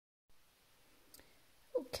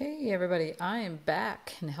Okay, everybody, I am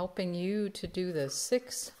back and helping you to do the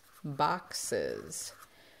 6 boxes.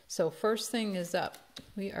 So first thing is up,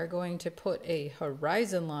 we are going to put a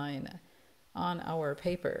horizon line on our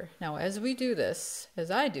paper. Now as we do this, as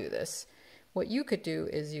I do this, what you could do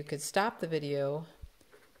is you could stop the video,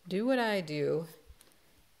 do what I do,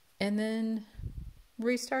 and then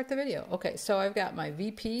restart the video. Okay, so I've got my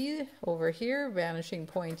VP over here, vanishing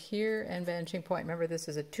point here, and vanishing point. Remember, this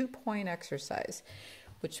is a 2-point exercise,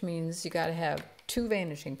 which means you got to have 2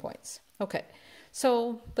 vanishing points. Okay,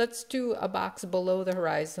 so let's do a box below the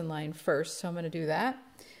horizon line first. So I'm going to do that.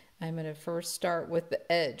 I'm going to first start with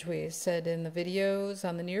the edge. We said in the videos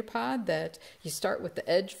on the Nearpod that you start with the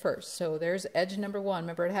edge first. So there's edge number 1.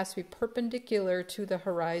 Remember, it has to be perpendicular to the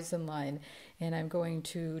horizon line. And I'm going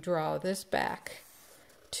to draw this back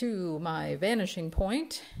to my vanishing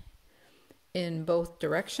point in both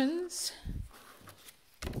directions.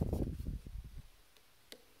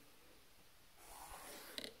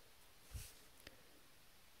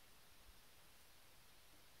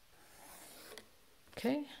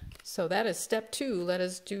 Okay, so that is step 2. Let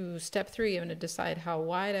us do step 3. I'm going to decide how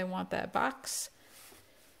wide I want that box.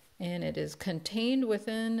 And it is contained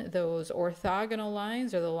within those orthogonal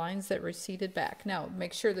lines, or the lines that receded back. Now,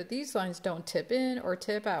 make sure that these lines don't tip in or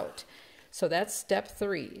tip out. So that's step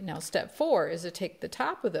 3. Now, step 4 is to take the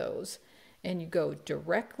top of those and you go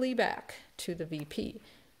directly back to the VP.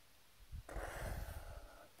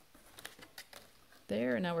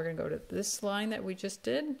 There, and now we're going to go to this line that we just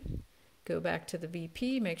did. Go back to the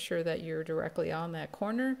VP, make sure that you're directly on that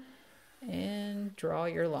corner, and draw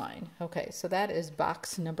your line. Okay, so that is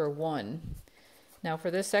box number 1. Now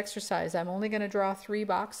for this exercise, I'm only going to draw 3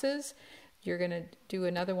 boxes. You're going to do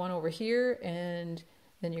another one over here, and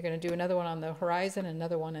then you're going to do another one on the horizon,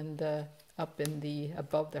 another one in the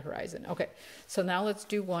above the horizon. Okay, so now let's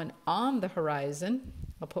do one on the horizon.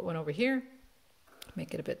 I'll put one over here,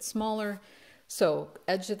 make it a bit smaller. So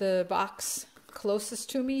edge of the box closest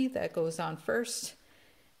to me, that goes on first,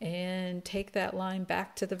 and take that line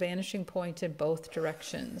back to the vanishing point in both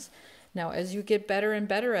directions. Now as you get better and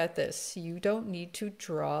better at this, you don't need to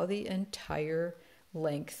draw the entire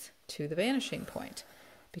length to the vanishing point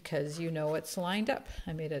because you know it's lined up.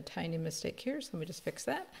 I made a tiny mistake here, so let me just fix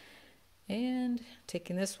that. And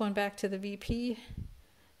taking this one back to the VP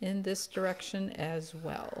in this direction as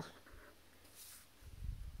well.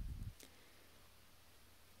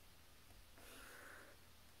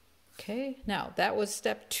 Okay, now that was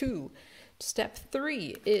step 2. Step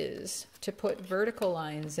 3 is to put vertical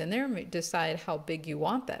lines in there. Decide how big you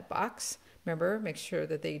want that box. Remember, make sure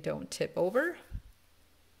that they don't tip over.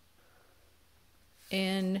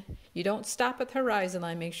 And you don't stop at the horizon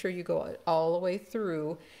line. Make sure you go all the way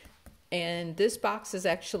through. And this box is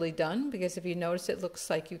actually done because if you notice, it looks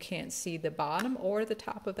like you can't see the bottom or the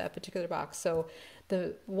top of that particular box. So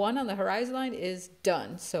the one on the horizon line is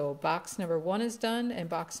done. So box number 1 is done and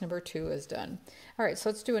box number 2 is done. All right, so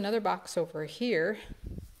let's do another box over here.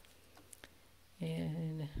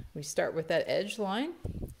 And we start with that edge line.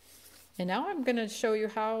 And now I'm going to show you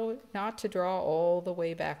how not to draw all the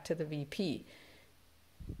way back to the VP.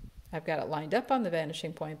 I've got it lined up on the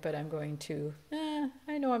vanishing point, but I'm going to,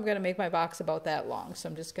 I know I'm going to make my box about that long, so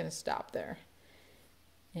I'm just going to stop there.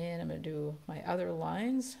 And I'm going to do my other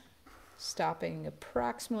lines, stopping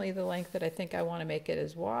approximately the length that I think I want to make it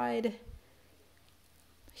as wide.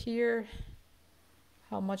 Here,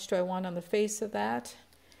 how much do I want on the face of that?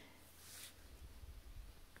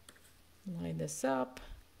 Line this up.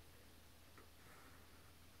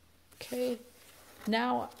 Okay,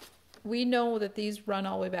 now we know that these run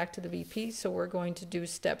all the way back to the VP, so we're going to do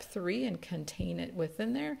step 3 and contain it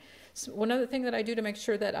within there. So one other thing that I do to make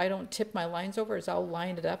sure that I don't tip my lines over is I'll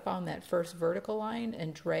line it up on that first vertical line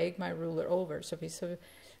and drag my ruler over. So if you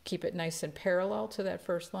keep it nice and parallel to that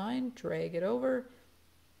first line, drag it over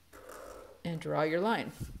and draw your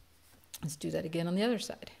line. Let's do that again on the other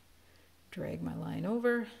side. Drag my line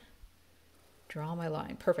over, draw my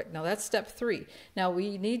line. Perfect. Now that's step 3. Now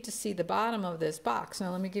we need to see the bottom of this box.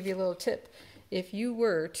 Now let me give you a little tip. If you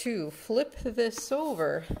were to flip this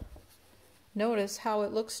over, notice how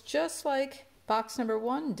it looks just like box number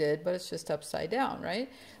 1 did, but it's just upside down, right?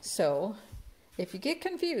 So if you get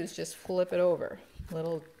confused, just flip it over.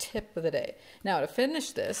 Little tip of the day. Now to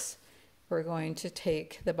finish this, we're going to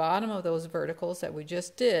take the bottom of those verticals that we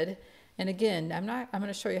just did. And again, I'm going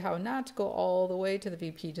to show you how not to go all the way to the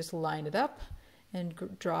VP. Just line it up and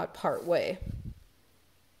draw it part way.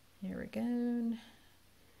 Here we go.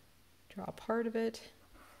 Draw part of it.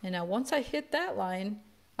 And now once I hit that line,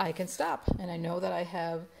 I can stop. And I know that I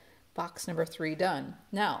have box number 3 done.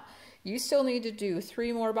 Now, You still need to do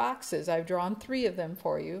 3 more boxes. I've drawn 3 of them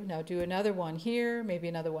for you. Now do another one here, maybe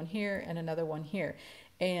another one here, and another one here.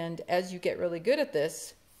 And as you get really good at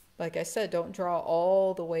this, like I said, don't draw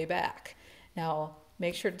all the way back. Now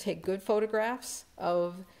make sure to take good photographs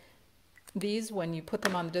of these when you put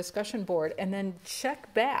them on the discussion board, and then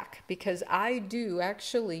check back, because I do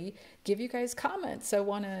actually give you guys comments. I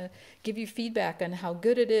want to give you feedback on how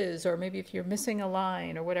good it is, or maybe if you're missing a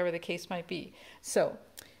line or whatever the case might be. So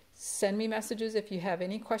send me messages if you have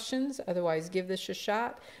any questions. Otherwise, give this a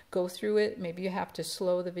shot, go through it. Maybe you have to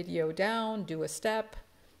slow the video down, do a step,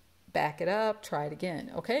 back it up, try it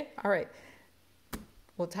again. Okay? All right.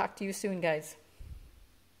 We'll talk to you soon, guys.